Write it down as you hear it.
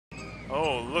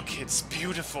Oh, look, it's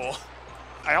beautiful.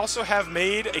 I also have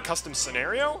made a custom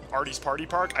scenario, Artie's Party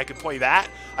Park. I could play that.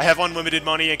 I have unlimited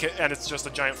money, and it's just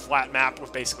a giant flat map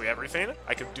with basically everything.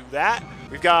 I could do that.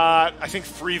 We've got, I think,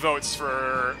 3 votes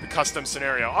for the custom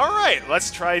scenario. All right, let's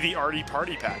try the Artie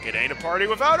Party Pack. It ain't a party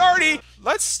without Artie.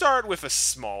 Let's start with a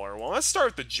smaller one. Let's start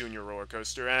with the Junior Roller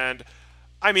Coaster, and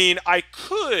I mean, I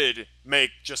could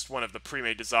make just one of the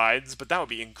pre-made designs, but that would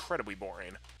be incredibly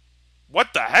boring.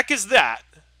 What the heck is that?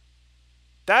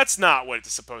 That's not what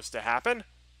it's supposed to happen.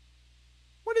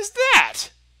 What is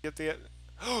that? Get the...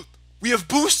 We have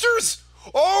boosters?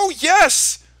 Oh,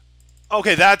 yes!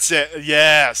 Okay, that's it.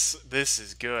 Yes, this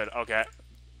is good. Okay.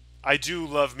 I do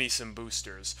love me some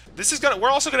boosters. This is gonna... We're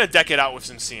also gonna deck it out with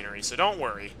some scenery, so don't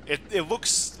worry. It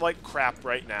looks like crap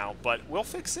right now, but we'll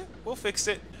fix it. We'll fix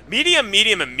it. Medium,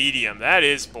 medium, and medium. That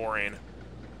is boring.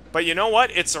 But you know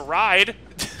what? It's a ride.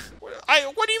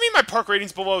 What do you mean my park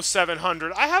rating's below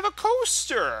 700? I have a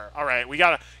coaster! Alright,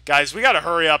 guys, we gotta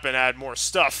hurry up and add more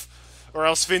stuff, or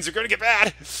else things are gonna get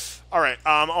bad. Alright,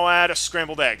 I'll add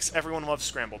scrambled eggs. Everyone loves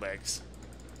scrambled eggs.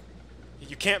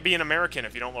 You can't be an American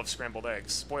if you don't love scrambled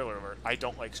eggs. Spoiler alert, I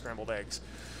don't like scrambled eggs.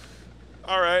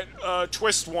 Alright,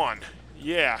 Twist 1.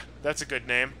 Yeah, that's a good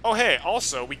name. Oh hey,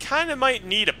 also, we kinda might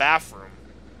need a bathroom.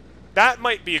 That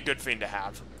might be a good thing to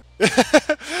have.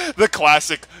 The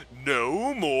classic,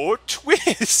 no more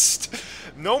twist.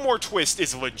 No more twist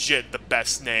is legit the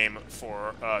best name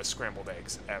for scrambled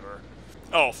eggs ever.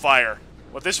 Oh, fire.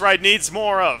 What this ride needs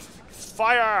more of.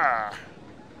 Fire!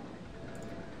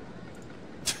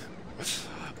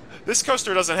 This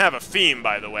coaster doesn't have a theme,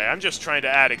 by the way. I'm just trying to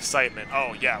add excitement.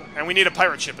 Oh, yeah. And we need a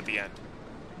pirate ship at the end.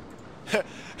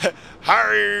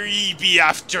 Hurry, be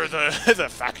after the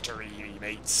factory,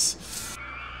 mates.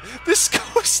 This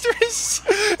coaster is...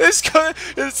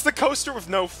 It's the coaster with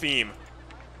no theme.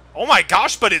 Oh my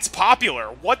gosh, but it's popular.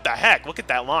 What the heck? Look at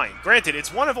that line. Granted,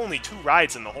 it's one of only 2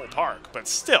 rides in the whole park, but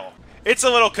still. It's a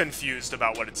little confused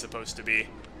about what it's supposed to be.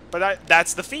 But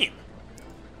that's the theme.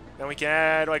 Then we can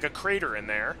add, like, a crater in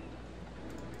there.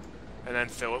 And then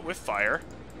fill it with fire.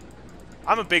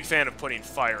 I'm a big fan of putting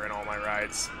fire in all my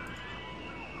rides.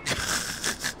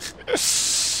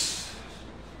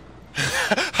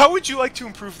 How would you like to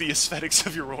improve the aesthetics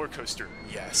of your roller coaster?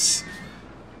 Yes.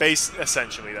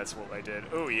 Essentially, that's what I did.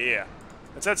 Oh, yeah.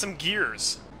 Let's add some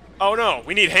gears. Oh, no.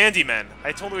 We need handymen.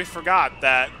 I totally forgot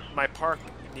that my park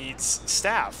needs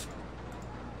staff.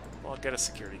 Well, I'll get a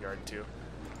security guard, too.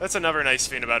 That's another nice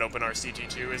thing about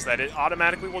OpenRCT2, is that it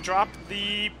automatically will drop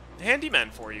the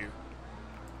handyman for you.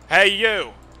 Hey,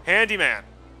 you! Handyman!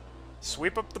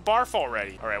 Sweep up the barf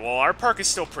already. Alright, well, our park is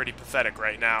still pretty pathetic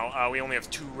right now. We only have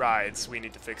 2 rides. We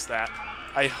need to fix that.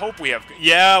 I hope we have...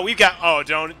 Yeah, we've got... Oh,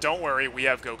 don't worry. We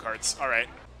have go-karts. Alright.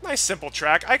 Nice simple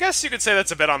track. I guess you could say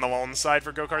that's a bit on the long side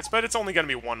for go-karts, but it's only going to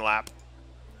be 1 lap.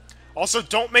 Also,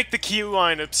 don't make the queue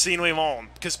line obscenely long,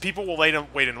 because people will wait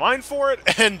in line for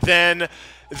it, and then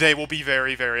they will be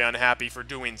very, very unhappy for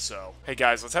doing so. Hey,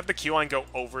 guys, let's have the queue line go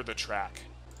over the track.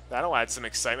 That'll add some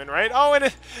excitement, right? Oh,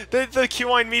 and the queue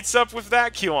line meets up with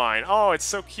that queue line. Oh, it's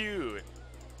so cute.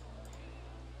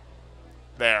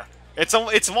 There. It's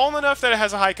long enough that it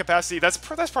has a high capacity. That's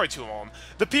probably too long.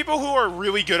 The people who are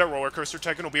really good at Roller Coaster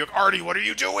Tycoon will be like, Artie, what are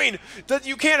you doing? That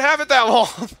you can't have it that long.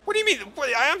 What do you mean?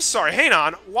 I'm sorry. Hang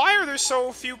on. Why are there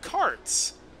so few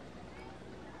carts?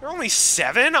 There are only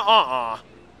 7?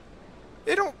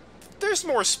 They don't... There's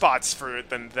more spots for it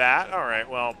than that. All right,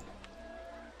 well...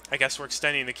 I guess we're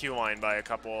extending the queue line by a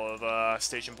couple of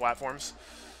station platforms.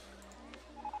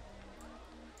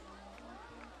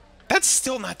 That's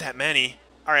still not that many.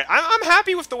 Alright, I'm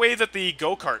happy with the way that the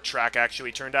go-kart track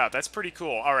actually turned out. That's pretty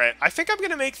cool. Alright, I think I'm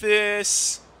gonna make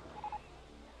this...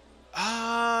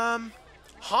 Haunted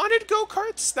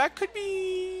go-karts? That could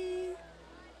be...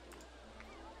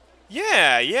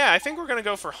 Yeah, I think we're gonna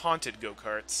go for haunted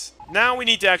go-karts. Now we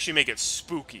need to actually make it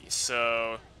spooky,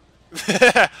 so...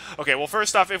 Okay, well,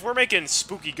 first off, if we're making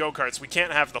spooky go-karts, we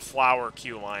can't have the flower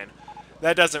queue line.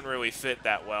 That doesn't really fit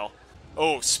that well.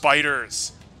 Oh,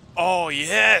 spiders. Oh,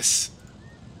 yes!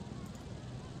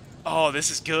 Oh,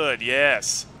 this is good,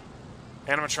 yes.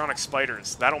 Animatronic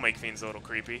spiders. That'll make things a little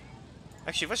creepy.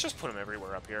 Actually, let's just put them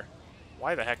everywhere up here.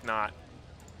 Why the heck not?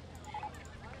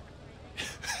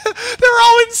 They're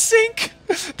all in sync!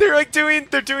 They're like doing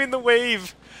the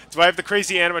wave. Do I have the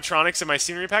crazy animatronics in my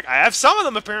scenery pack? I have some of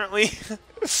them, apparently.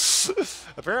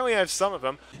 Apparently I have some of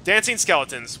them. Dancing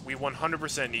skeletons. We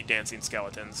 100% need dancing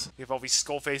skeletons. We have all these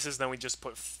skull faces, then we just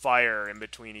put fire in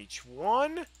between each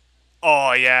one.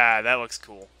 Oh, yeah, that looks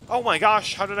cool. Oh my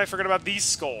gosh, how did I forget about these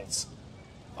skulls?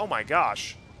 Oh my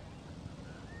gosh.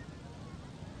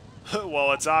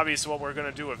 Well, it's obvious what we're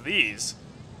gonna do with these.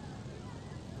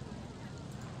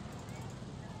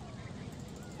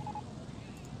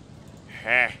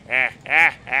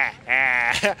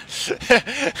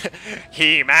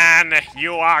 He-Man,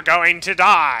 you are going to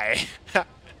die.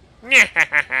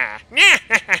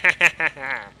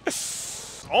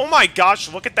 Oh my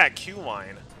gosh, look at that queue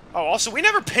line. Oh, also, we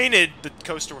never painted the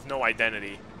coaster with no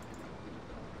identity.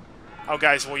 Oh,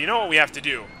 guys, well, you know what we have to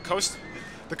do.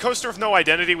 The coaster with no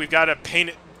identity, we've got to paint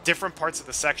it different parts of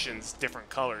the sections different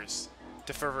colors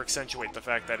to further accentuate the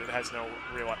fact that it has no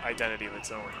real identity of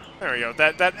its own. There we go.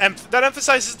 That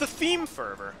emphasizes the theme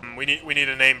further. We need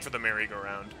a name for the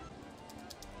merry-go-round.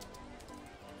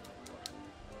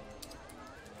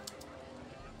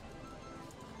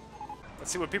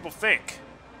 Let's see what people think.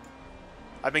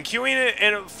 I've been queuing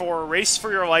it for Race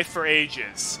for Your Life for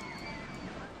ages.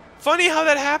 Funny how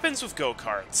that happens with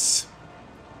go-karts.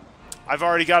 I've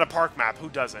already got a park map. Who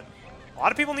doesn't? A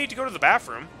lot of people need to go to the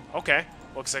bathroom. Okay.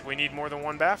 Looks like we need more than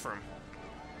one bathroom.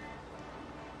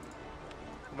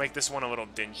 We'll make this one a little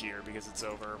dingier because it's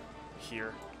over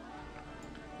here.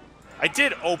 I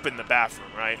did open the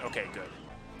bathroom, right? Okay, good.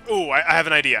 Ooh, I have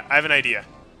an idea. I have an idea.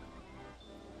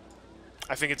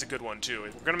 I think it's a good one, too.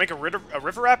 We're going to make a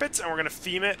river rapids, and we're going to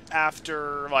theme it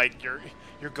after, like, you're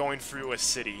going through a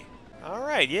city.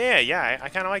 Alright, yeah, I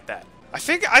kind of like that. I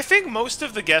think most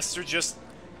of the guests are just...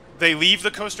 They leave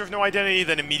the coaster of no identity,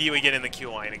 then immediately get in the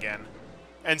queue line again.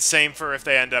 And same for if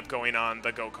they end up going on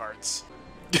the go-karts.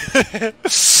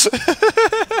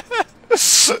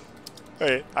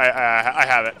 Wait, I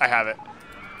have it. I have it.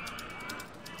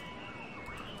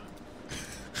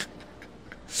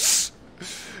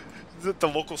 The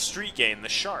local street game, the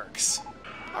Sharks.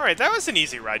 Alright, that was an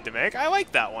easy ride to make. I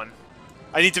like that one.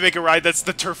 I need to make a ride that's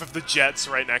the turf of the jets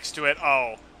right next to it.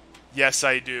 Oh, yes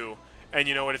I do. And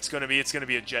you know what it's going to be? It's going to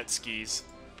be a jet skis.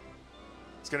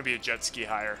 It's going to be a jet ski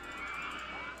hire.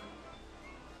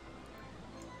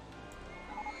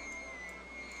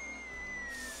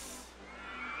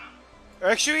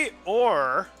 Actually,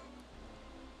 or...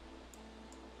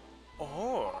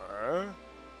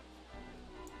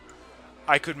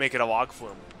 I could make it a log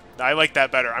flume. I like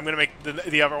that better. I'm going to make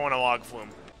the other one a log flume.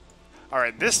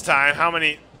 Alright, this time, how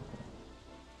many...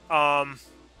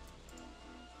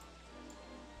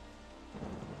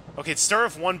 Okay, it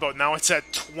started with one boat, now it's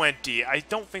at 20. I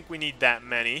don't think we need that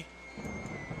many.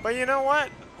 But you know what?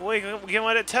 We can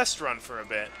let it test run for a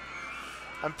bit.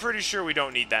 I'm pretty sure we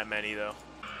don't need that many, though.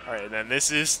 Alright, then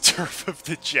this is Turf of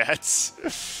the Jets.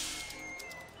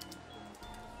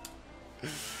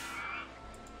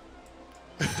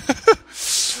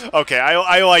 Okay,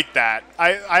 I like that.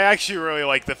 I actually really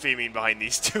like the theming behind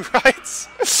these two rides.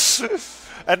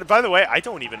 And by the way, I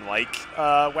don't even like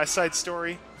West Side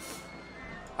Story.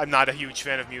 I'm not a huge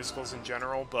fan of musicals in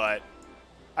general, but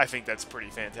I think that's pretty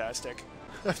fantastic.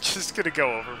 I'm just gonna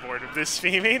go overboard with this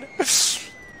theming.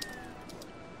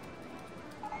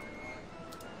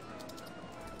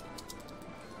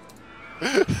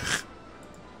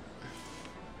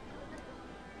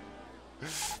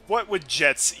 What would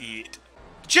Jets eat?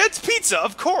 Jets Pizza,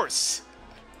 of course!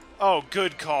 Oh,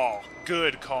 good call.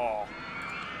 Good call.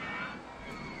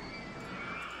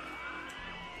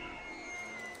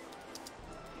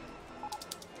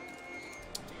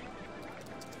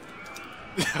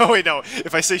 Oh, wait, no.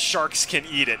 If I say sharks can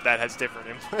eat it, that has different...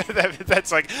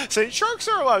 That's like saying sharks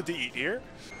are allowed to eat here.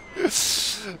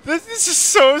 This is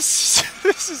so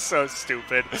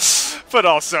stupid. But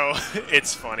also,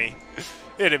 it's funny.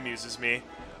 It amuses me.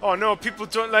 Oh no, people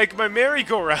don't like my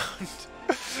merry-go-round.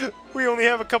 We only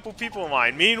have a couple people in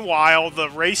line. Meanwhile, the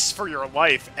Race for Your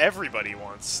Life, everybody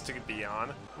wants to be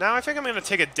on. Now I think I'm going to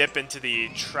take a dip into the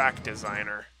track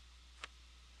designer.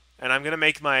 And I'm going to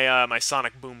make my my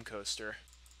Sonic Boom coaster.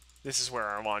 This is where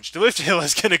our launch. The lift hill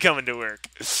is going to come into work.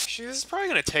 This is probably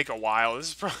going to take a while.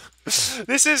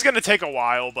 This is going to take a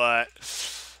while, but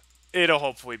it'll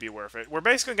hopefully be worth it. We're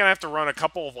basically going to have to run a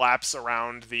couple of laps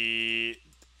around the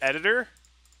editor.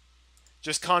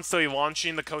 Just constantly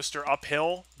launching the coaster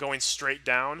uphill, going straight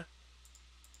down.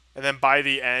 And then by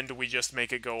the end, we just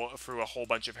make it go through a whole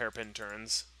bunch of hairpin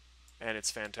turns. And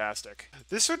it's fantastic.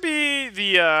 This would be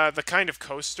the kind of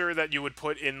coaster that you would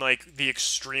put in, like, the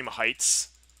Extreme Heights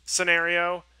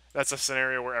scenario. That's a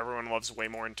scenario where everyone loves way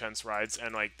more intense rides,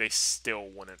 and, like, they still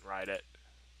wouldn't ride it.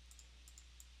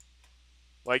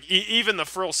 Like, even the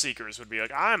thrill seekers would be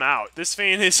like, I'm out. This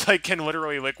thing is, like, can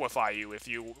literally liquefy you if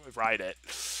you ride it.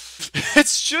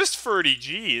 It's just 30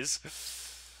 G's.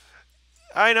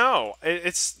 I know.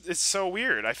 It's so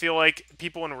weird. I feel like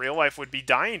people in real life would be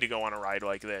dying to go on a ride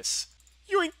like this.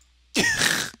 Yoink!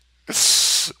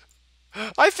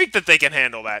 I think that they can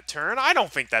handle that turn. I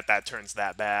don't think that that turn's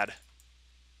that bad.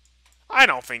 I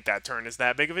don't think that turn is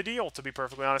that big of a deal, to be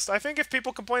perfectly honest. I think if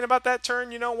people complain about that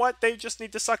turn, you know what? They just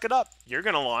need to suck it up. You're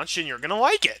going to launch, and you're going to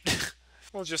like it.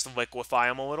 We'll just liquefy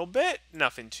them a little bit.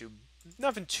 Nothing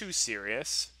too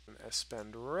serious.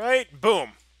 Spend right.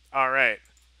 Boom. All right.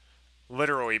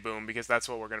 Literally boom, because that's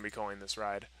what we're going to be calling this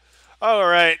ride. All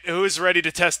right. Who's ready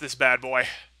to test this bad boy?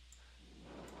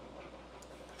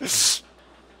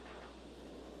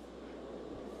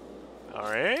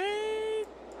 All right.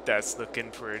 That's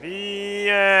looking pretty.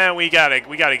 Yeah, we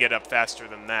gotta get up faster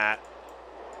than that.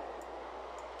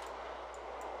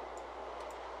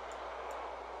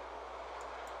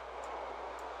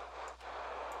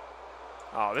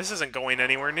 Oh, this isn't going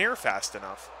anywhere near fast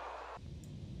enough.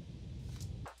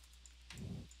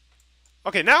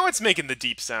 Okay, now it's making the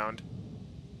deep sound.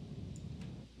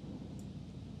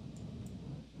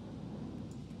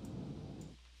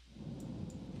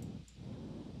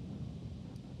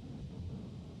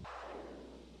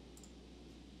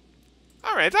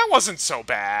 Alright, that wasn't so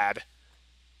bad.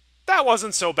 That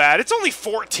wasn't so bad. It's only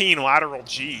 14 lateral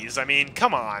Gs. I mean,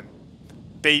 come on.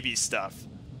 Baby stuff.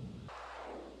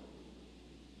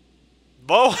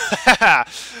 Low?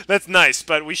 That's nice,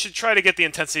 but we should try to get the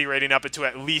intensity rating up into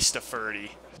at least a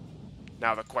 30.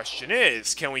 Now the question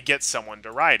is, can we get someone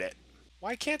to ride it?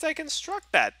 Why can't I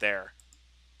construct that there?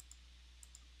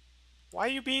 Why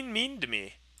are you being mean to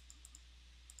me?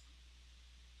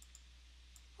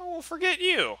 Oh, well, forget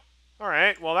you.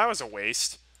 Alright, well, that was a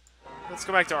waste. Let's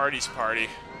go back to Artie's party.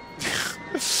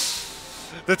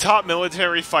 The top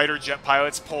military fighter jet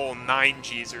pilots pull 9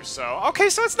 Gs or so. Okay,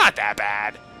 so it's not that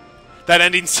bad. That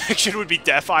ending section would be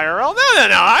Def IRL? No.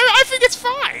 I think it's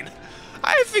fine.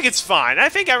 I think it's fine. I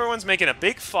think everyone's making a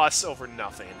big fuss over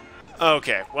nothing.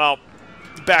 Okay, well,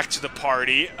 back to the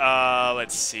party.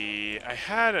 Let's see. I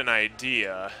had an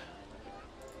idea,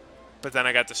 but then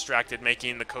I got distracted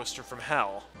making the coaster from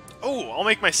hell. Oh, I'll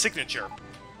make my signature.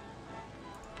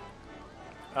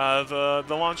 The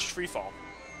launched freefall.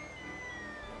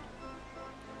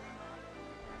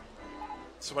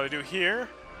 So what I do here...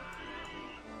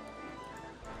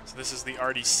 So this is the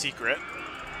Artie secret.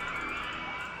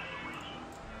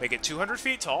 Make it 200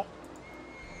 feet tall.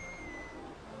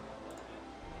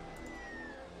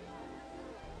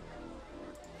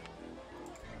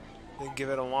 Then give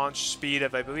it a launch speed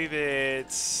of, I believe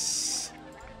it's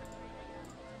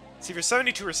either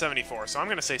 72 or 74, so I'm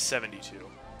going to say 72.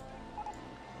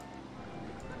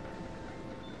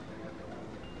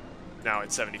 Now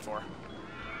it's 74.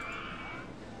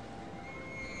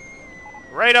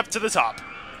 Right up to the top.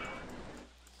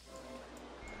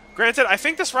 Granted, I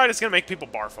think this ride is going to make people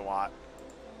barf a lot.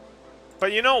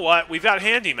 But you know what? We've got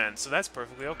handymen, so that's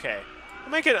perfectly okay.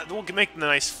 We'll make the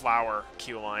nice flower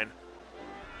queue line.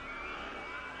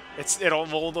 It'll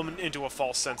lull them into a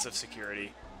false sense of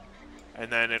security. And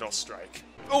then it'll strike.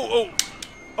 Oh,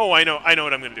 I know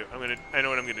what I'm going to do. I know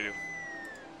what I'm going to do.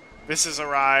 This is a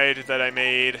ride that I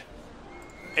made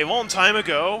a long time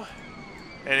ago,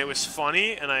 and it was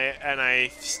funny, and I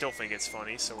still think it's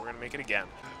funny, so we're going to make it again.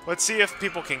 Let's see if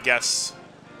people can guess.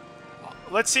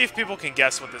 Let's see if people can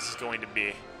guess what this is going to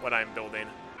be, what I'm building.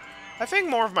 I think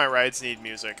more of my rides need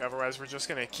music, otherwise we're just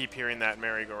going to keep hearing that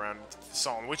merry-go-round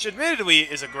song, which admittedly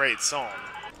is a great song.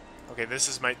 Okay, this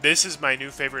is my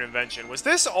new favorite invention. Was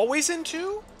this always in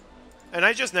 2? And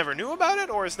I just never knew about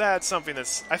it, or is that something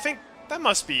that's... I think that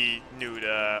must be new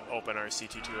to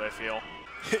OpenRCT2, I feel.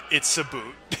 It's a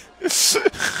boot.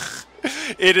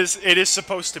 It is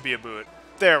supposed to be a boot.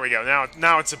 There we go.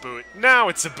 Now it's a boot. Now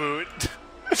it's a boot.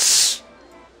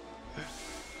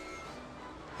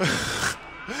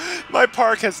 My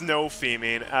park has no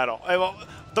theming at all. Well,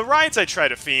 the rides I try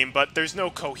to theme, but there's no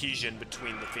cohesion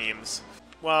between the themes.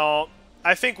 Well,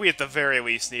 I think we at the very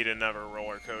least need another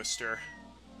roller coaster.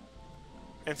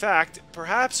 In fact,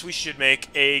 perhaps we should make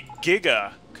a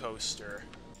Giga coaster.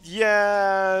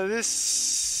 Yeah,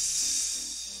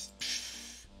 this...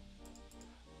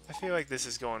 I feel like this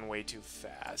is going way too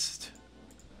fast.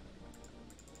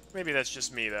 Maybe that's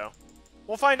just me, though.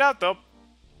 We'll find out, though.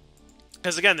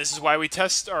 Because, again, this is why we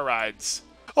test our rides.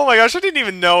 Oh my gosh, I didn't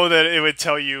even know that it would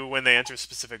tell you when they enter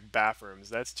specific bathrooms.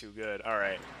 That's too good.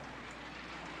 Alright.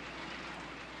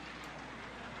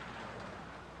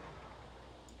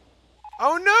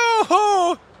 Oh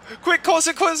no! Quick, close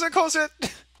it, close it, close it!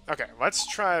 Okay, let's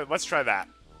try that.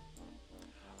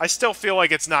 I still feel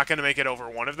like it's not going to make it over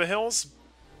one of the hills.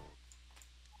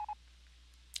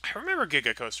 I remember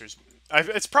Giga Coasters.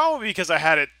 It's probably because I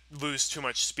had it lose too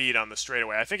much speed on the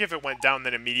straightaway. I think if it went down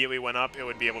then immediately went up, it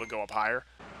would be able to go up higher.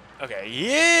 Okay,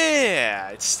 yeah!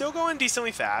 It's still going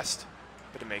decently fast.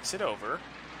 but it makes it over.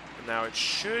 And now it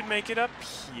should make it up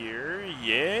here.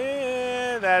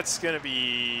 Yeah, that's gonna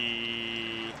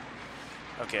be...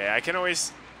 Okay, I can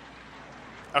always...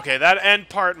 Okay, that end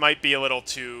part might be a little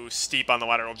too steep on the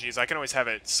lateral Gs. I can always have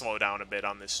it slow down a bit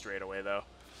on this straightaway, though.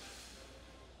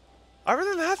 Other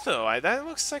than that, though, that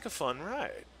looks like a fun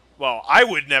ride. Well, I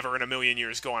would never in a million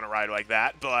years go on a ride like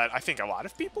that, but I think a lot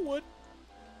of people would.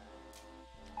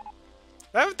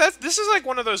 This is like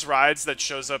one of those rides that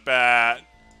shows up at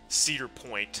Cedar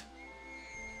Point.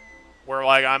 Where,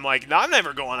 like, I'm like, no, I'm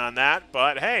never going on that,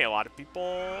 but hey, a lot of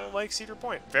people like Cedar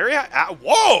Point. Very high...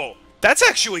 whoa! That's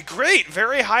actually great!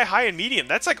 Very high, high, and medium.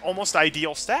 That's like almost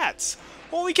ideal stats.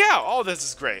 Holy cow! Oh, this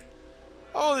is great.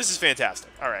 Oh, this is fantastic.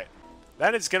 Alright.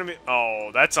 That is gonna be...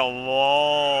 Oh, that's a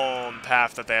long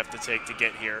path that they have to take to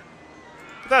get here.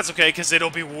 But that's okay, because it'll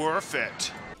be worth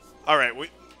it.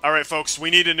 Alright, folks, we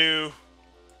need a new...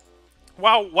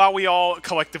 While we all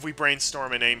collectively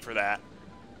brainstorm a name for that,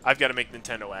 I've got to make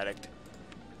Nintendo Addict.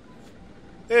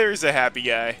 There's a happy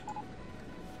guy.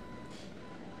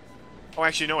 Oh,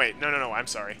 actually, no, wait. No, I'm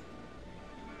sorry.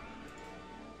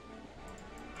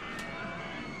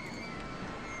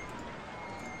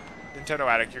 Nintendo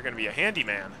Addict, you're going to be a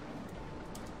handyman.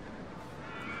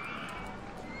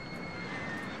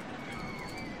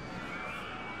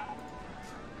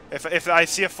 If I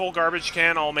see a full garbage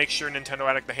can, I'll make sure Nintendo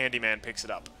Addict the handyman picks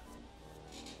it up.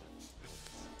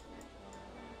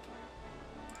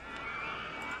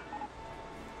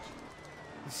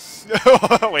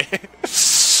 Wait.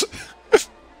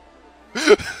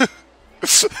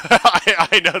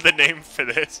 I know the name for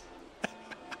this.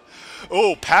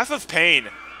 Oh, Path of Pain.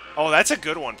 Oh, that's a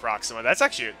good one, Proxima. That's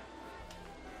actually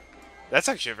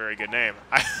a very good name.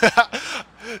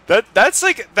 That's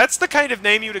the kind of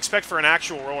name you'd expect for an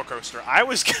actual roller coaster. I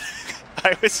was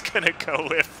gonna go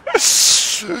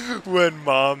with when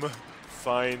Mom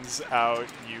finds out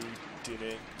you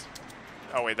didn't.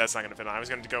 Oh wait, that's not gonna fit on. I was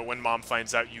gonna go when Mom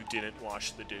finds out you didn't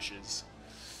wash the dishes.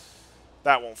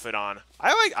 That won't fit on.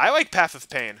 I like Path of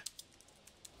Pain.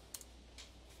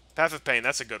 Path of Pain,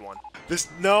 that's a good one.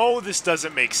 This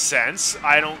doesn't make sense.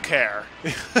 I don't care.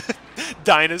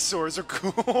 Dinosaurs are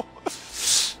cool.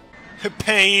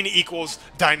 Pain equals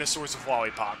dinosaurs with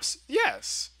lollipops.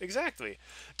 Yes, exactly.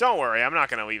 Don't worry, I'm not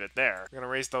gonna leave it there. We're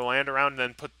gonna raise the land around,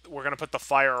 and then we're gonna put the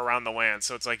fire around the land,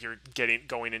 so it's like you're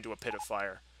going into a pit of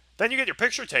fire. Then you get your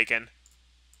picture taken,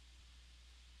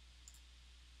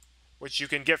 which you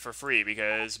can get for free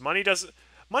because money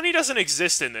doesn't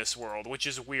exist in this world, which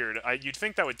is weird. You'd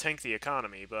think that would tank the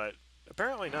economy, but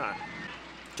apparently not.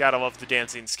 Gotta love the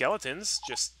dancing skeletons,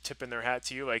 just tipping their hat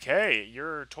to you like, hey,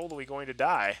 you're totally going to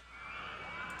die.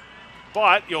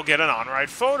 But you'll get an on-ride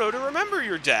photo to remember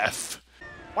your death.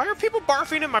 Why are people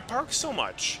barfing in my park so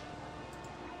much?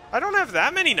 I don't have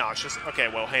that many nauseous... Okay,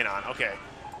 well, hang on. Okay.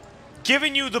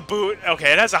 Giving you the boot...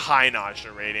 Okay, it has a high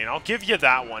nausea rating. I'll give you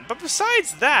that one. But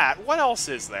besides that, what else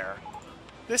is there?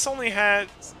 This only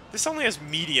has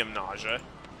medium nausea.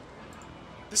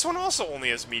 This one also only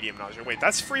has medium nausea. Wait,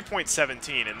 that's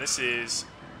 3.17, and this is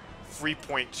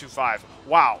 3.25.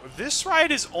 Wow, this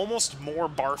ride is almost more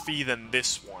barfy than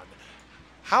this one.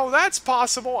 How that's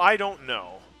possible, I don't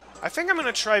know. I think I'm going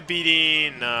to try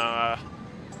beating...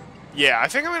 Yeah, I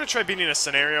think I'm going to try beating a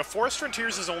scenario. Forest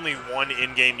Frontiers is only one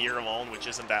in-game year alone, which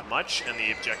isn't that much, and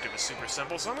the objective is super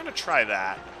simple, so I'm going to try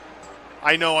that.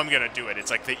 I know I'm going to do it. It's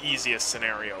like the easiest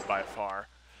scenario by far.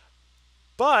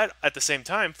 But, at the same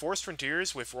time, Forest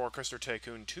Frontiers with Roller Coaster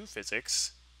Tycoon 2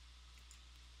 physics...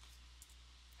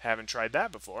 Haven't tried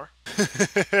that before.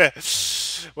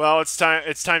 Well, it's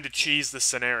time to cheese the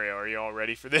scenario. Are you all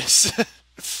ready for this?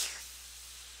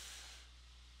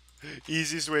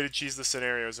 Easiest way to cheese the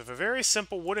scenario is with a very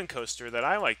simple wooden coaster that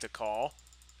I like to call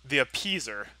the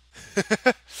Appeaser.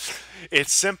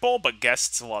 It's simple, but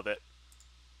guests love it.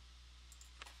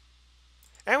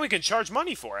 And we can charge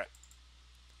money for it.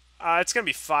 It's going to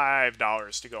be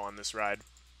 $5 to go on this ride.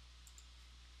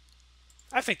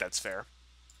 I think that's fair.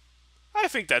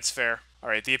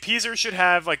 Alright, the Appeaser should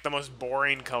have, like, the most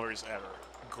boring colors ever.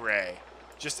 Gray.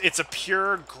 It's a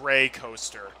pure gray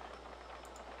coaster.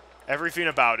 Everything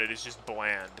about it is just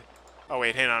bland. Oh,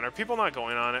 wait, hang on. Are people not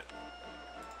going on it?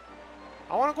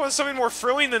 I want to go with something more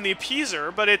thrilling than the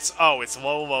Appeaser, but it's... Oh, it's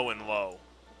low, low, and low.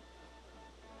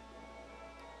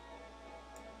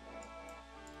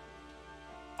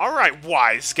 Alright,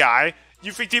 wise guy.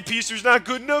 You think the Appeaser's not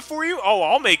good enough for you? Oh,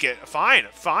 I'll make it. Fine,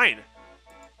 fine.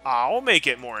 I'll make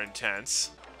it more intense.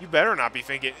 You better not be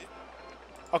thinking...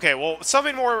 Okay, well,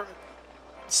 something more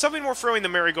thrilling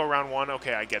than merry-go-round 1.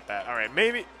 Okay, I get that. All right,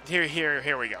 maybe... Here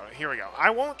we go.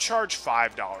 I won't charge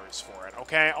 $5 for it,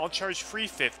 okay? I'll charge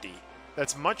 $3.50.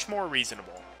 That's much more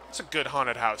reasonable. It's a good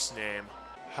haunted house name.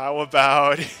 How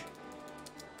about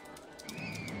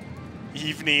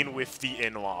Evening with the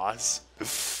In-Laws?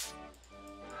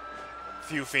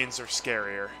 Few fiends are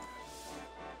scarier.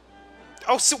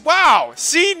 Oh, so wow!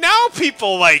 See, now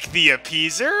people like the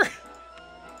appeaser!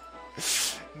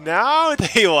 Now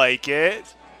they like it.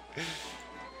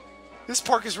 This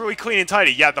park is really clean and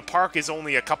tidy. Yeah, the park is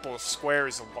only a couple of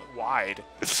squares wide.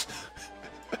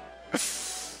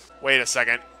 Wait a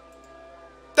second.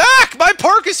 Ah! My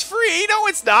park is free! No,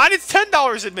 it's not! It's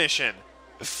 $10 admission!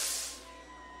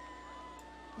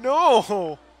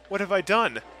 No! What have I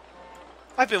done?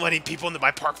 I've been letting people into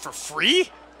my park for free?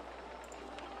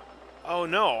 Oh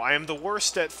no, I am the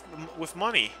worst with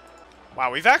money.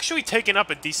 Wow, we've actually taken up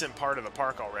a decent part of the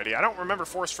park already. I don't remember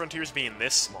Forest Frontiers being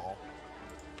this small.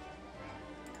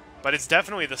 But it's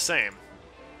definitely the same.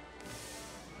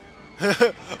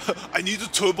 I need a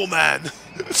Turbo Man!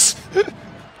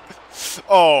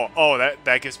 oh,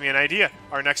 that gives me an idea.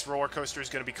 Our next roller coaster is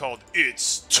going to be called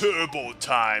It's Turbo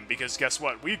Time, because guess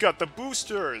what? We got the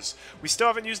boosters! We still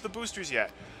haven't used the boosters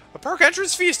yet. The park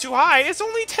entrance fee is too high. It's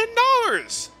only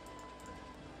 $10!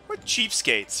 What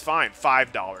cheapskates? Fine,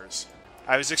 $5.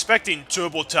 I was expecting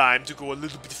Turbo Time to go a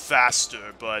little bit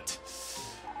faster, but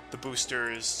the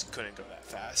boosters couldn't go that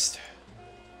fast.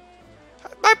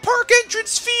 My park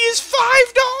entrance fee is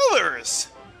 $5!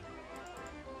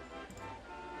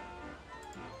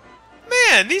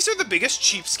 Man, these are the biggest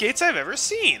cheapskates I've ever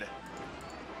seen.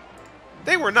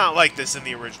 They were not like this in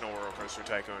the original Roller Coaster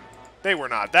Tycoon. They were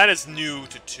not. That is new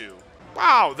to 2.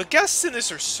 Wow, the guests in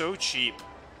this are so cheap.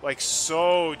 Like,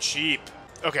 so cheap.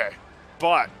 Okay,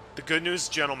 but the good news,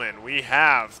 gentlemen, we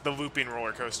have the looping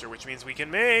roller coaster, which means we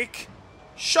can make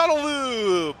Shuttle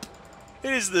Loop!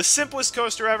 It is the simplest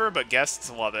coaster ever, but guests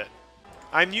love it.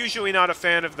 I'm usually not a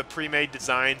fan of the pre-made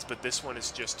designs, but this one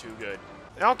is just too good.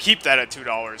 And I'll keep that at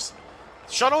 $2.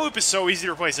 Shuttle Loop is so easy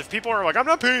to replace. If people are like, I'm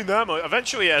not paying that much,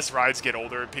 eventually as rides get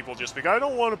older, people just be like, I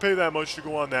don't want to pay that much to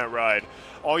go on that ride.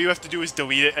 All you have to do is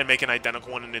delete it and make an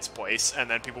identical one in its place, and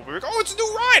then people will be like, oh, it's a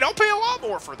new ride, I'll pay a lot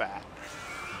more for that.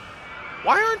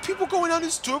 Why aren't people going on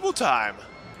this Turbo Time?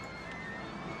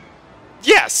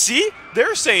 Yeah, see?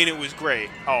 They're saying it was great.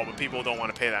 Oh, but people don't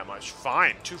want to pay that much.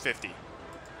 Fine, $2.50.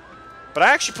 But I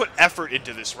actually put effort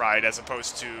into this ride as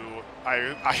opposed to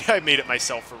I made it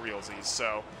myself for realsies,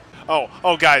 so...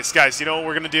 Oh, guys, you know what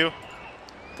we're going to do?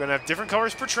 We're going to have different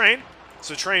colors per train.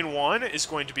 So train 1 is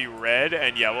going to be red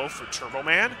and yellow for Turbo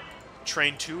Man.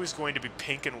 Train 2 is going to be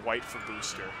pink and white for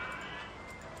Booster.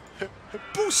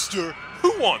 Booster?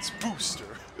 Who wants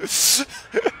Booster?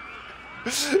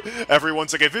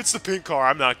 Everyone's like, if it's the pink car,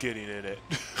 I'm not getting in it.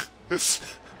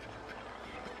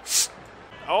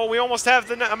 Oh, we almost have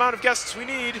the amount of guests we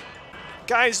need.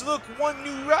 Guys, look, one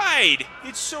new ride.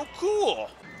 It's so cool.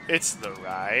 It's the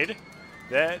ride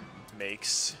that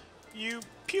makes you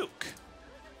puke.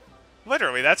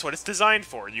 Literally, that's what it's designed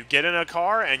for. You get in a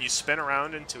car and you spin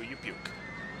around until you puke.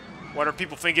 What are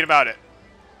people thinking about it?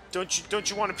 Don't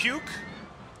you want to puke?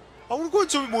 I want to go on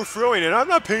something more thrilling, and I'm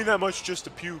not paying that much just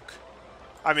to puke.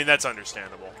 I mean, that's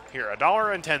understandable. Here,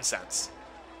 $1.10.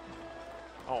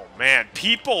 Oh man,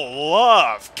 people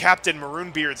love Captain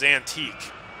Maroonbeard's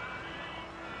Antique.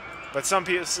 But some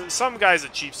guys are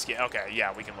cheapskate. Okay,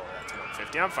 yeah, we can lower that to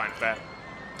 $1.50. I'm fine with that.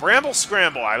 Bramble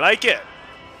Scramble, I like it.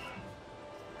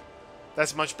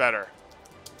 That's much better.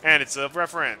 And it's a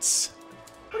reference.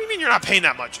 What do you mean you're not paying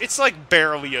that much? It's like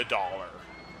barely $1.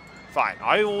 Fine,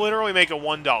 I literally make it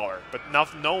 $1, but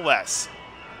no less.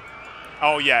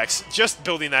 Oh yeah, just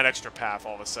building that extra path,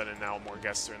 all of a sudden now more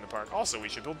guests are in the park. Also, we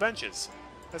should build benches.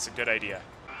 That's a good idea.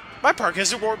 My park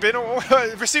has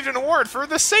received an award for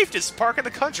the safest park in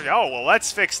the country. Oh, well,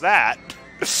 let's fix that.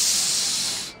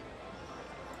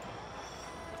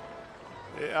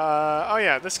 Oh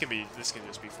yeah, this can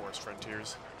just be Forest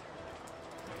Frontiers.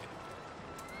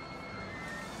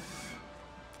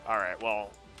 Alright,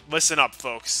 well, listen up,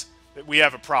 folks. We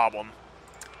have a problem.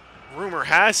 Rumor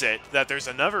has it that there's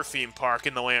another theme park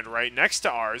in the land right next to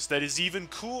ours that is even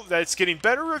cool, that's getting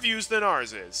better reviews than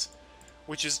ours is.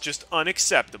 Which is just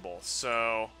unacceptable.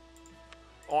 So,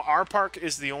 our park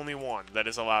is the only one that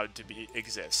is allowed to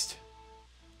exist.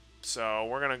 So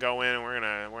we're gonna go in and we're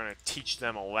gonna teach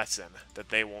them a lesson that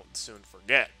they won't soon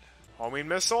forget. Homing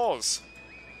missiles.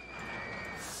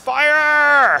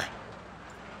 Fire!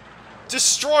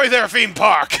 Destroy their theme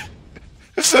park.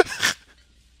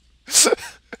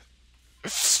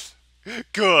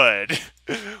 Good.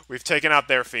 We've taken out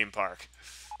their theme park.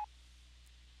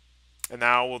 And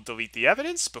now we'll delete the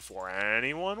evidence before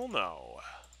anyone will know.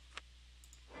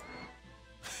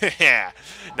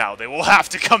 Now they will have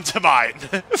to come to mine.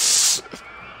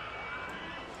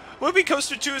 Whoopi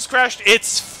Coaster 2 has crashed.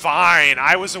 It's fine.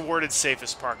 I was awarded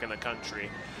safest park in the country.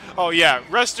 Oh, yeah.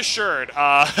 Rest assured,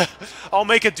 I'll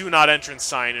make a do not entrance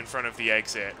sign in front of the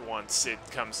exit once it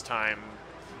comes time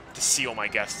to seal my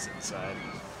guests inside.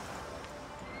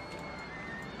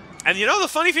 And you know, the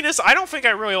funny thing is, I don't think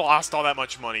I really lost all that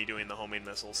much money doing the homing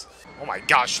missiles. Oh my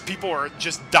gosh, people are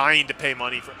just dying to pay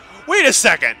money for... Wait a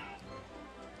second!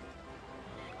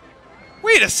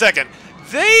 Wait a second!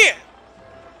 They...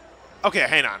 Okay,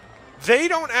 hang on. They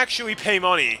don't actually pay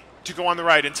money to go on the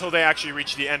ride until they actually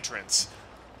reach the entrance.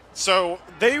 So,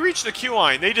 they reach the queue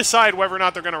line, they decide whether or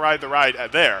not they're going to ride the ride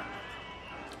there.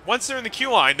 Once they're in the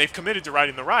queue line, they've committed to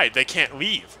riding the ride. They can't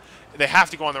leave. They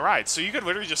have to go on the ride. So you could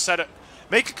literally just set it...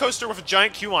 Make a coaster with a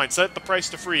giant queue line, set the price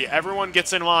to free, everyone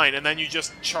gets in line, and then you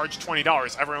just charge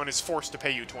 $20. Everyone is forced to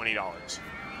pay you $20.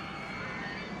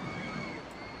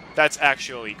 That's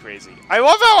actually crazy. I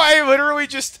love how I literally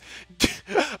just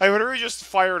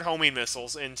fired homing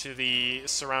missiles into the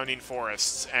surrounding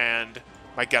forests, and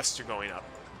my guests are going up.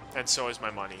 And so is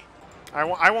my money.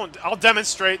 I'll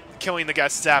demonstrate killing the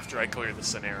guests after I clear the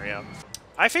scenario.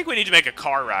 I think we need to make a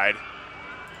car ride.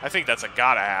 I think that's a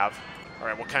gotta have.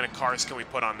 Alright, what kind of cars can we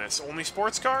put on this? Only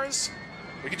sports cars?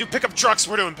 We can do pickup trucks.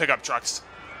 We're doing pickup trucks.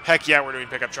 Heck yeah, we're doing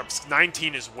pickup trucks.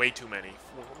 19 is way too many.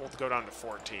 We'll go down to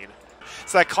 14.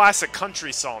 It's that classic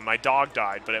country song, my dog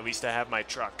died, but at least I have my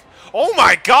truck. Oh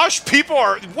my gosh, people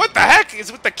are... What the heck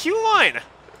is with the queue line?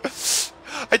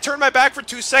 I turn my back for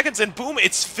 2 seconds and boom,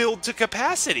 it's filled to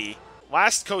capacity.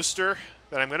 Last coaster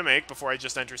that I'm going to make before I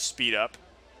just enter speed up.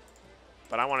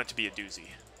 But I want it to be a doozy.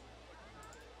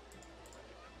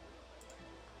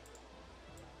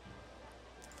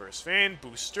 First vein,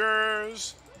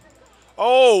 boosters.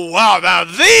 Oh, wow, now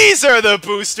these are the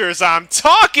boosters I'm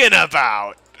talking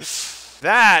about!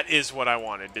 That is what I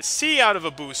wanted to see out of a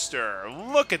booster.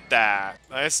 Look at that.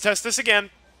 Let's test this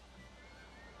again.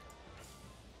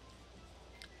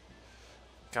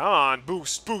 Come on,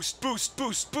 boost, boost, boost,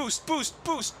 boost, boost, boost,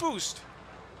 boost, boost.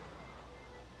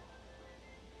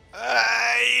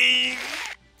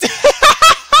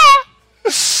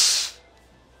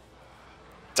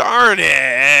 Darn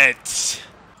it!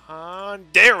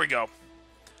 There we go.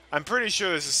 I'm pretty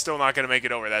sure this is still not going to make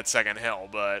it over that second hill,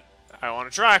 but I want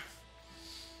to try.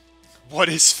 What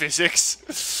is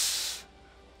physics?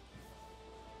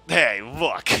 Hey,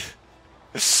 look.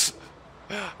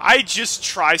 I just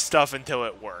try stuff until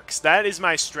it works. That is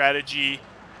my strategy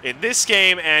in this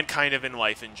game and kind of in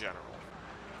life in general.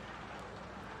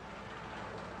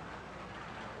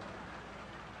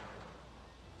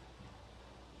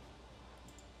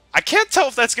 I can't tell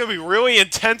if that's going to be really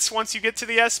intense once you get to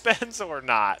the S-bends or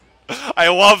not. I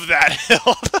love that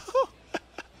hill.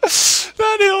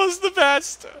 That hill is the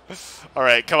best.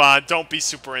 Alright, come on. Don't be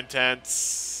super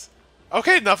intense.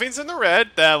 Okay, nothing's in the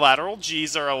red. The lateral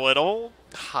Gs are a little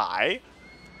high.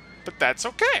 But that's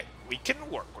okay. We can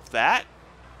work with that.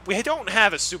 We don't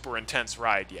have a super intense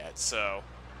ride yet, so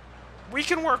we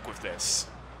can work with this.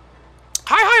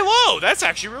 High, high, low. That's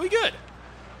actually really good.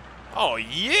 Oh,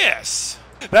 yes.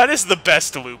 That is the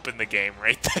best loop in the game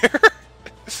right there.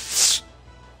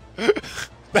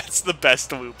 That's the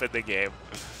best loop in the game.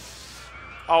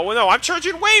 Oh, well, no, I'm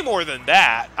charging way more than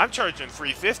that. I'm charging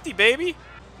 $350, baby.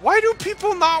 Why do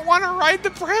people not want to ride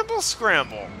the Bramble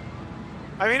Scramble?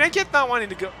 I mean, I get not wanting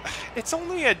to go... It's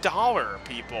only $1,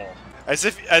 people. As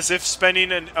if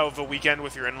spending a weekend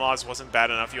with your in-laws wasn't bad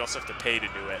enough, you also have to pay to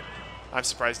do it. I'm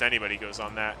surprised anybody goes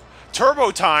on that.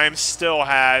 Turbo Time still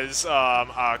has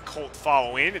a cult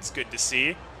following. It's good to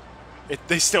see.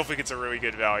 They still think it's a really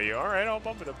good value. All right, I'll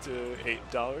bump it up to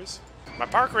 $8. My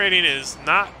park rating is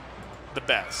not the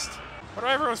best. What are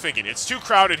everyone thinking? It's too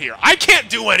crowded here. I can't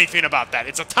do anything about that.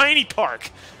 It's a tiny park.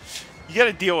 You got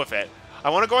to deal with it. I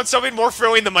want to go on something more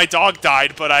thrilling than my dog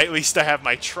died, but at least I have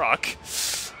my truck.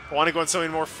 I want to go on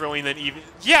something more thrilling than even...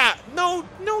 Yeah, no,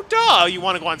 duh. You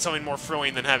want to go on something more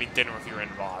thrilling than having dinner with your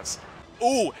in-laws.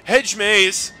 Ooh, hedge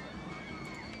maze.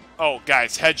 Oh,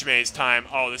 guys, hedge maze time.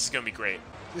 Oh, this is going to be great.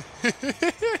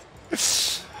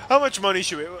 How much money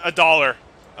should we... $1.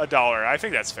 $1. I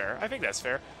think that's fair. I think that's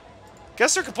fair.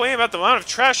 Guess they're complaining about the amount of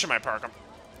trash in my park.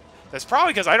 That's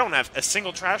probably because I don't have a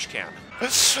single trash can.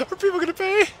 Are people going to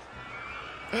pay?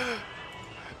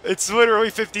 It's literally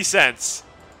 50 cents.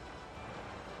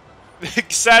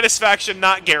 Satisfaction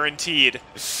not guaranteed.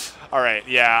 Alright,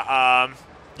 yeah,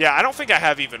 yeah, I don't think I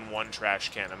have even one trash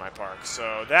can in my park,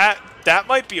 so that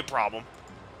might be a problem.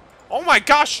 Oh my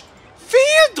gosh!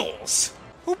 Vandals!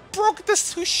 Who broke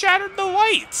this? Who shattered the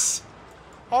lights?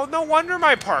 Oh, no wonder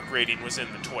my park rating was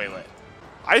in the toilet.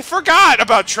 I forgot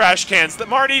about trash cans.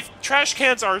 Marty, trash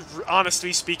cans are,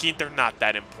 honestly speaking, they're not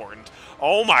that important.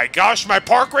 Oh my gosh, my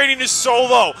park rating is so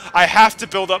low. I have to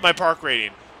build up my park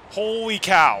rating. Holy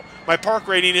cow. My park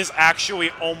rating is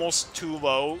actually almost too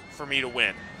low for me to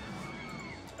win.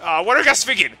 What are you guys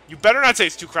thinking? You better not say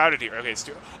it's too crowded here. Okay, it's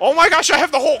too... Oh my gosh, I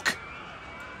have the Hulk!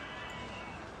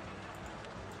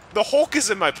 The Hulk is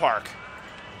in my park.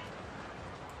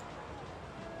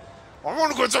 I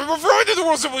want to go to my friend in the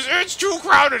world. It's too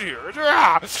crowded here.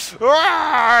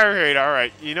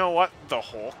 Alright. You know what? The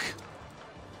Hulk.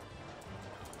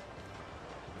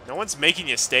 No one's making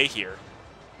you stay here.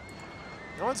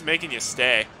 No one's making you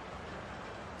stay.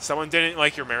 Someone didn't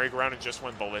like your merry-go-round and just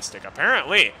went ballistic.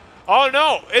 Apparently. Oh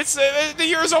no! It's the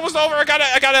year's almost over. I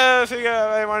gotta think.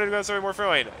 I wanted to go somewhere more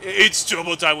filling. It's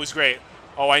turbo time was great.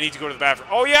 Oh, I need to go to the bathroom.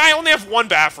 Oh yeah, I only have one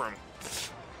bathroom.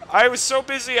 I was so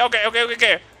busy.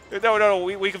 Okay. No.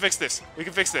 We can fix this. We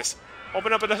can fix this.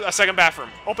 Open up a second bathroom.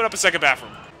 Open up a second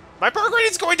bathroom. My park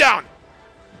rating's going down.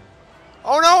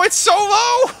 Oh no, it's so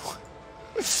low.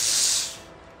 It's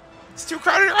too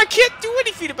crowded. I can't do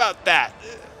anything about that.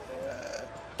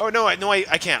 Oh no, I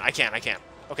can't.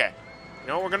 Okay. You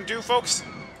know what we're gonna do, folks?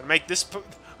 We're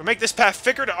gonna make this path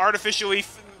thicker to artificially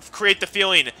create the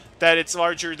feeling that it's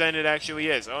larger than it actually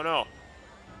is. Oh no.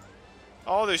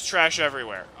 Oh, there's trash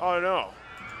everywhere. Oh no.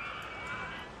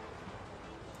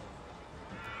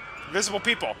 Invisible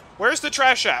people. Where's the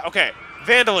trash at? Okay.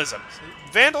 Vandalism.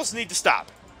 Vandals need to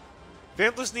stop.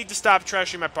 Vandals need to stop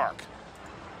trashing my park.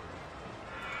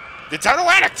 The Tunnel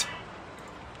Addict!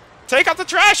 Take out the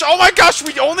trash! Oh my gosh,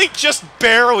 we only just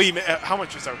barely... How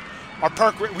much is our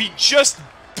park... We just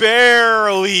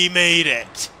barely made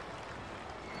it.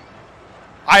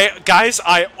 Guys,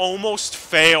 I almost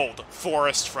failed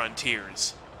Forest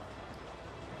Frontiers.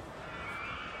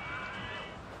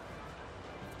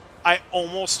 I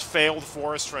almost failed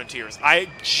Forest Frontiers. I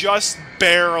just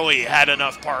barely had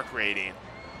enough park rating.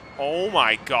 Oh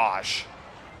my gosh.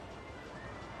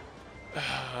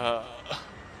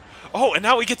 Oh, and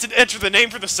now we get to enter the name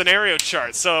for the scenario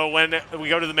chart. So when we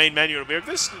go to the main menu, it'll be like,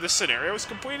 this scenario is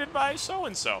completed by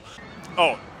so-and-so.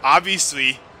 Oh,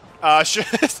 obviously,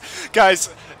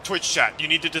 guys, Twitch chat, you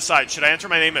need to decide, should I enter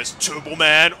my name as Turbo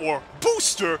Man or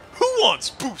Booster? Who wants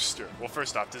Booster? Well,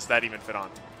 first off, does that even fit on?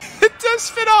 It does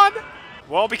fit on!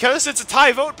 Well, because it's a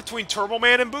tie vote between Turbo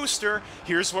Man and Booster,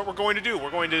 here's what we're going to do.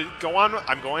 We're going to go on,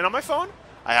 I'm going on my phone.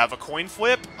 I have a coin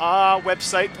flip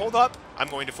website pulled up. I'm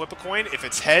going to flip a coin. If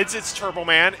it's heads, it's Turbo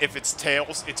Man. If it's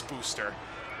tails, it's Booster.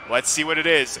 Let's see what it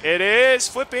is. It is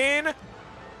flipping.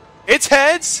 It's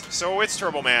heads, so it's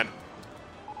Turbo Man.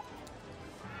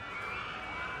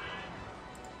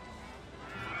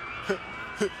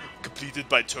 Completed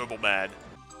by Turbo Man.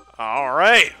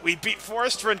 Alright, we beat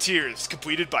Forest Frontiers,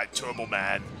 completed by Turbo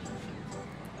Man.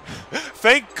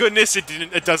 Thank goodness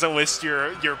it doesn't list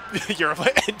your park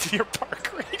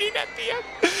rating at the end.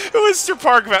 It lists your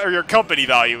park value, or your company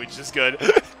value, which is good.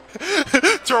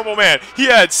 Turbo Man, he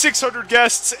had 600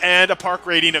 guests and a park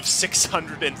rating of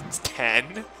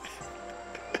 610.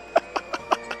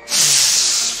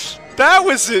 That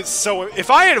was it. So if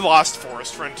I had lost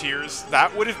Forest Frontiers,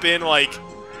 that would have been like...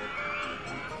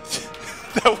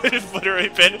 That would have literally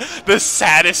been the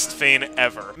saddest thing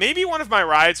ever. Maybe one of my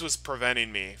rides was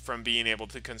preventing me from being able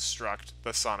to construct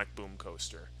the Sonic Boom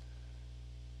Coaster.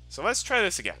 So let's try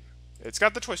this again. It's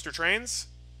got the Twister trains.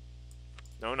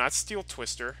 No, not Steel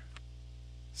Twister.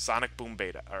 Sonic Boom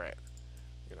Beta. Alright.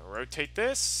 I'm going to rotate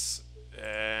this.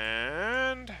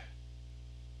 And...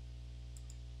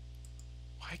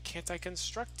 why can't I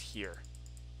construct here?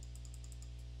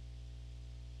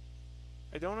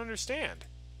 I don't understand.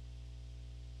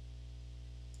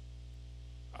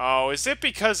 Oh, is it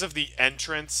because of the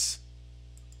entrance?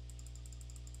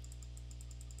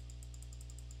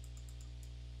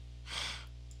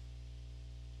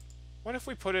 What if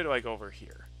we put it, like, over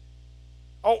here?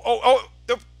 Oh!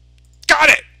 Got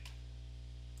it!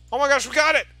 Oh my gosh, we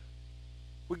got it!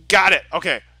 We got it!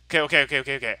 Okay.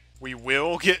 We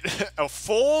will get a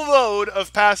full load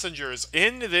of passengers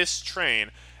in this train.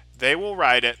 They will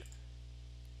ride it.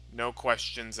 No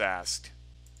questions asked.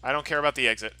 I don't care about the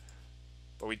exit.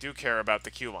 But we do care about the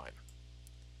queue line.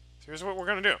 So here's what we're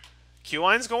going to do. Queue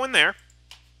line's going there.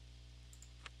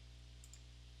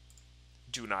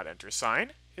 Do not enter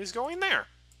sign is going there.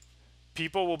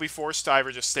 People will be forced to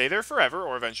either just stay there forever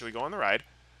or eventually go on the ride.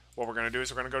 What we're going to do is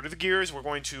we're going to go to the gears. We're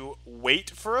going to wait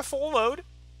for a full load.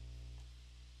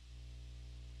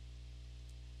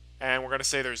 And we're going to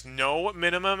say there's no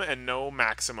minimum and no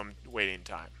maximum waiting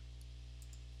time.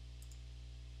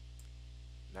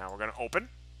 Now we're going to open.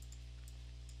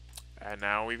 And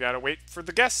now we've got to wait for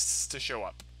the guests to show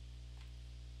up.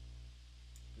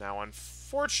 Now,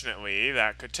 unfortunately,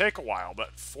 that could take a while,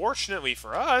 but fortunately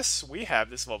for us, we have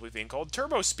this lovely thing called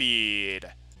turbo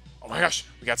speed. Oh my gosh,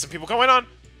 we got some people going on.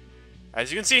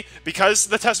 As you can see, because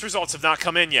the test results have not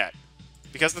come in yet.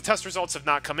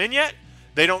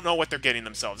 They don't know what they're getting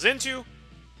themselves into.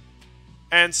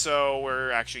 And so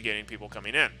we're actually getting people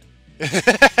coming in.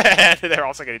 And they're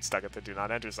also getting stuck at the do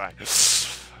not enter sign.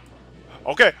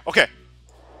 Okay, okay.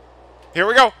 Here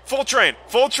we go. Full train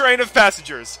of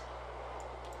passengers.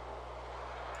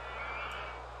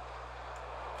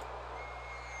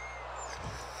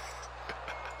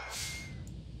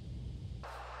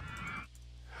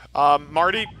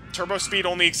 Marty, turbo speed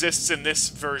only exists in this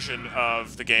version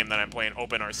of the game that I'm playing,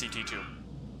 OpenRCT2.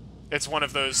 It's one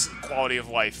of those quality of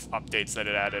life updates that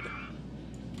it added.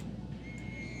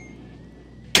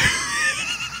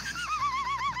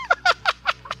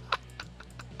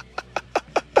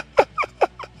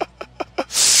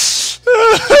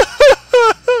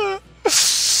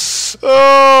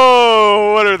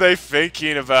 Oh, what are they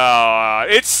thinking about?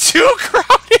 It's too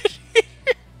crowded here.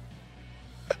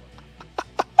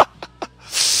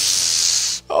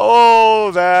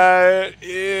 Oh, that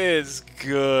is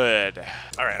good.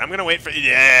 All right, I'm going to wait for...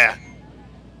 Yeah.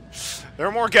 There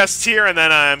are more guests here, and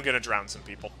then I'm going to drown some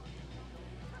people.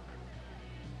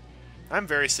 I'm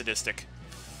very sadistic.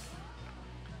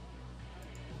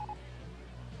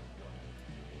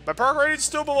 My park rating's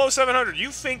still below 700.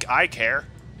 You think I care?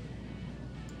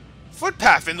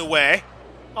 Footpath in the way.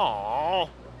 Aww.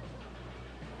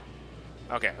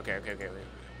 Okay.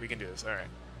 We can do this. All right.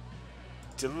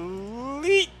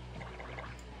 Delete.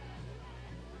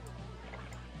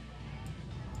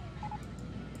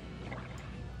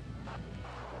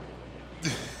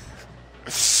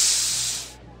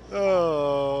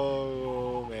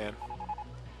 Oh, man.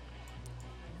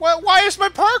 Why is my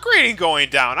park rating going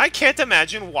down? I can't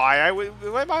imagine why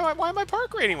my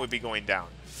park rating would be going down.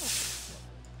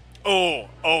 Oh,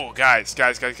 guys.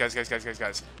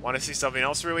 Want to see something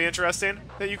else really interesting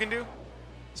that you can do?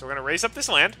 So we're going to raise up this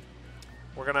land.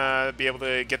 We're going to be able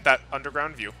to get that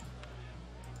underground view.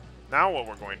 Now what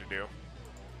we're going to do,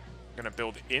 we're going to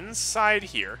build inside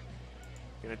here.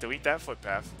 Going to delete that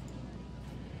footpath.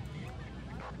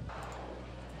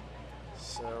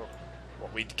 So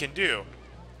what we can do,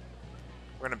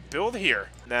 we're going to build here.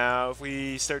 Now if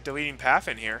we start deleting path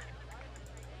in here,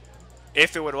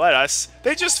 if it would let us,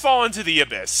 they just fall into the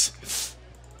abyss.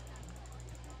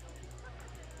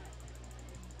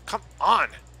 Come on.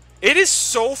 It is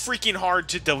so freaking hard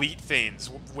to delete things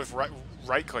with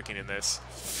right-clicking in this.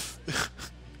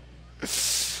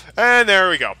 And there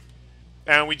we go.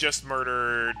 And we just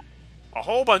murdered a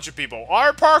whole bunch of people.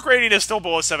 Our park rating is still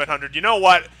below 700. You know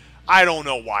what? I don't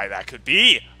know why that could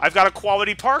be. I've got a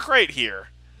quality park right here.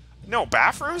 No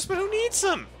bathrooms, but who needs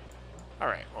them?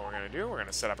 Alright, what we're going to do, we're going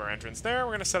to set up our entrance there.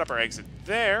 We're going to set up our exit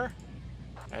there.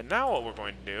 And now what we're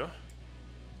going to do...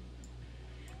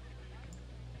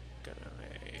 Gonna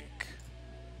make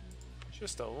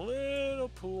just a little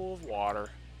pool of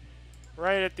water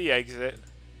right at the exit.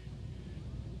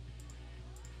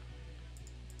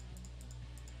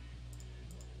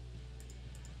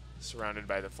 Surrounded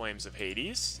by the flames of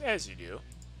Hades, as you do.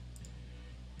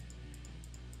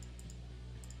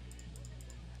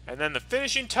 And then the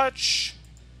finishing touch,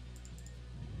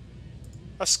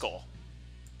 a skull.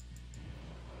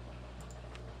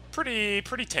 Pretty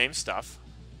tame stuff,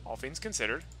 all things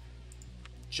considered.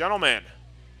 Gentlemen,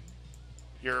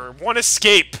 your one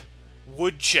escape,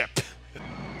 wood chip.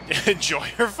 Enjoy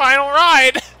your final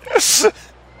ride.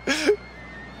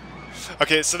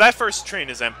 Okay, so that first train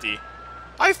is empty.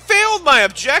 I failed my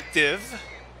objective.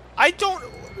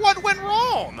 What went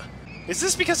wrong? Is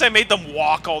this because I made them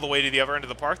walk all the way to the other end of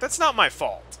the park? That's not my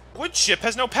fault. Wood chip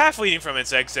has no path leading from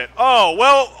its exit. Oh,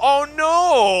 well, oh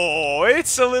no!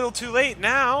 It's a little too late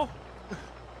now.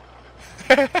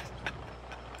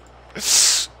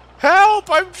 Help!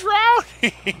 I'm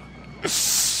drowning!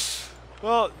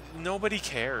 Well, nobody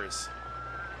cares.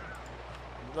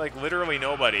 Like, literally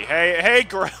nobody. Hey,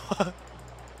 gorilla!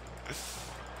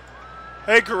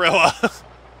 Hey, gorilla!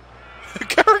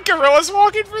 Gorilla's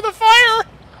walking through the fire!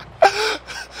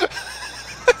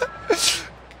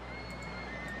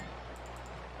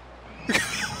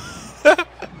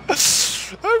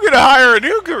 I'm gonna hire a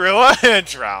new gorilla and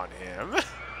drown him.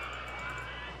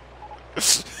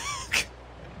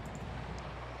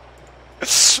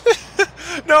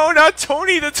 No, not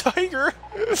Tony the tiger.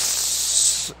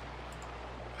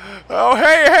 Oh,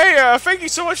 hey, thank you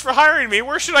so much for hiring me.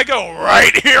 Where should I go?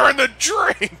 Right here in the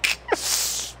drink.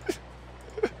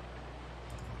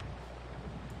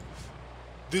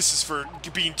 This is for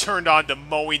being turned on to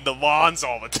mowing the lawns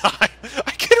all the time.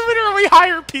 I can literally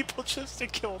hire people just to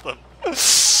kill them.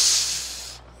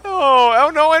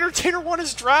 Oh no, Entertainer 1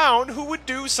 is drowned. Who would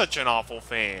do such an awful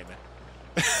thing?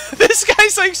 This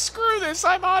guy's like, screw this,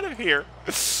 I'm out of here.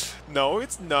 No,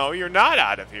 you're not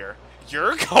out of here.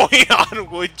 You're going on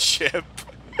wood chip.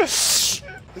 Is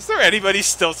there anybody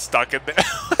still stuck in there?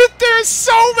 There's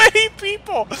so many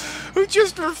people who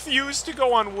just refuse to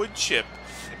go on wood chip.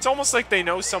 It's almost like they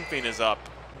know something is up.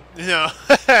 No,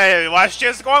 hey, last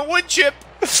chance to go on wood chip.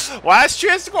 Last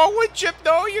chance to go on wood chip.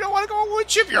 No, you don't want to go on wood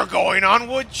chip. You're going on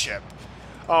wood chip.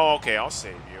 Oh, okay, I'll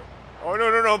save you. Oh,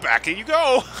 no, back you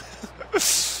go.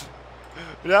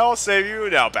 Now I'll save you.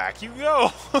 Now back you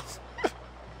go.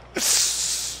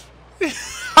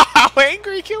 How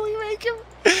angry can we make him?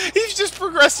 He's just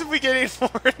progressively getting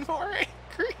more and more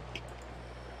angry.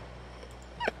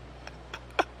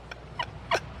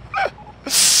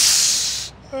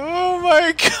 Oh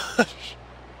my gosh.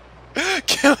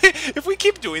 Can we, if we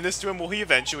keep doing this to him, will he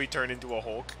eventually turn into a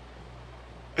Hulk?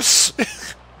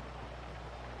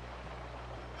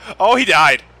 Oh, he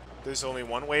died. There's only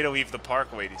one way to leave the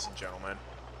park, ladies and gentlemen.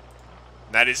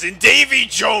 And that is in Davy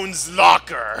Jones'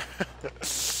 locker.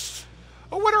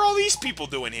 Oh, what are all these people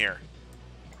doing here?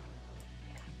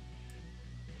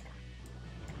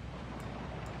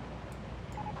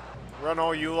 Run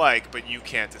all you like, but you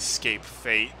can't escape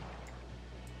fate.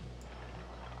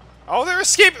 Oh, they're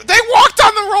escaping. They walked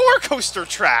on the roller coaster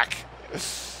track.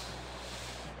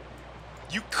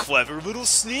 You clever little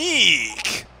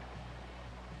sneak.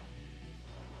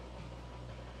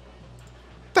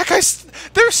 That guy's...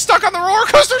 They're stuck on the roller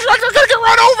coaster track. They're gonna get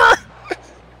run over.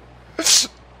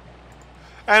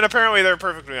 And apparently they're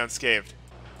perfectly unscathed.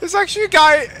 There's actually a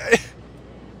guy...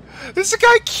 There's a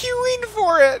guy queuing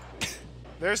for it.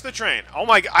 There's the train. Oh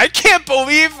my god. I can't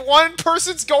believe one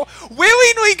person's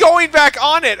willingly going back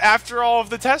on it after all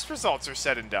of the test results are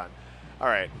said and done.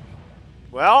 Alright.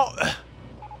 Well...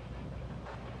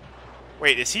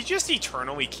 Wait, is he just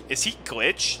eternally... Is he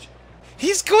glitched?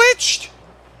 He's glitched!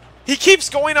 He keeps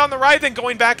going on the ride, then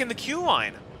going back in the queue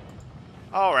line.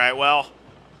 Alright, well...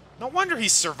 No wonder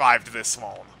he's survived this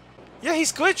long. Yeah,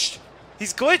 he's glitched.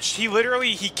 He's glitched. He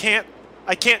literally... He can't...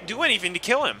 I can't do anything to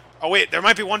kill him. Oh, wait. There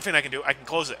might be one thing I can do. I can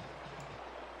close it.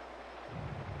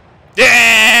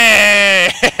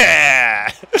 Yeah!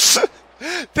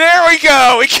 There we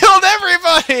go! We killed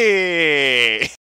everybody!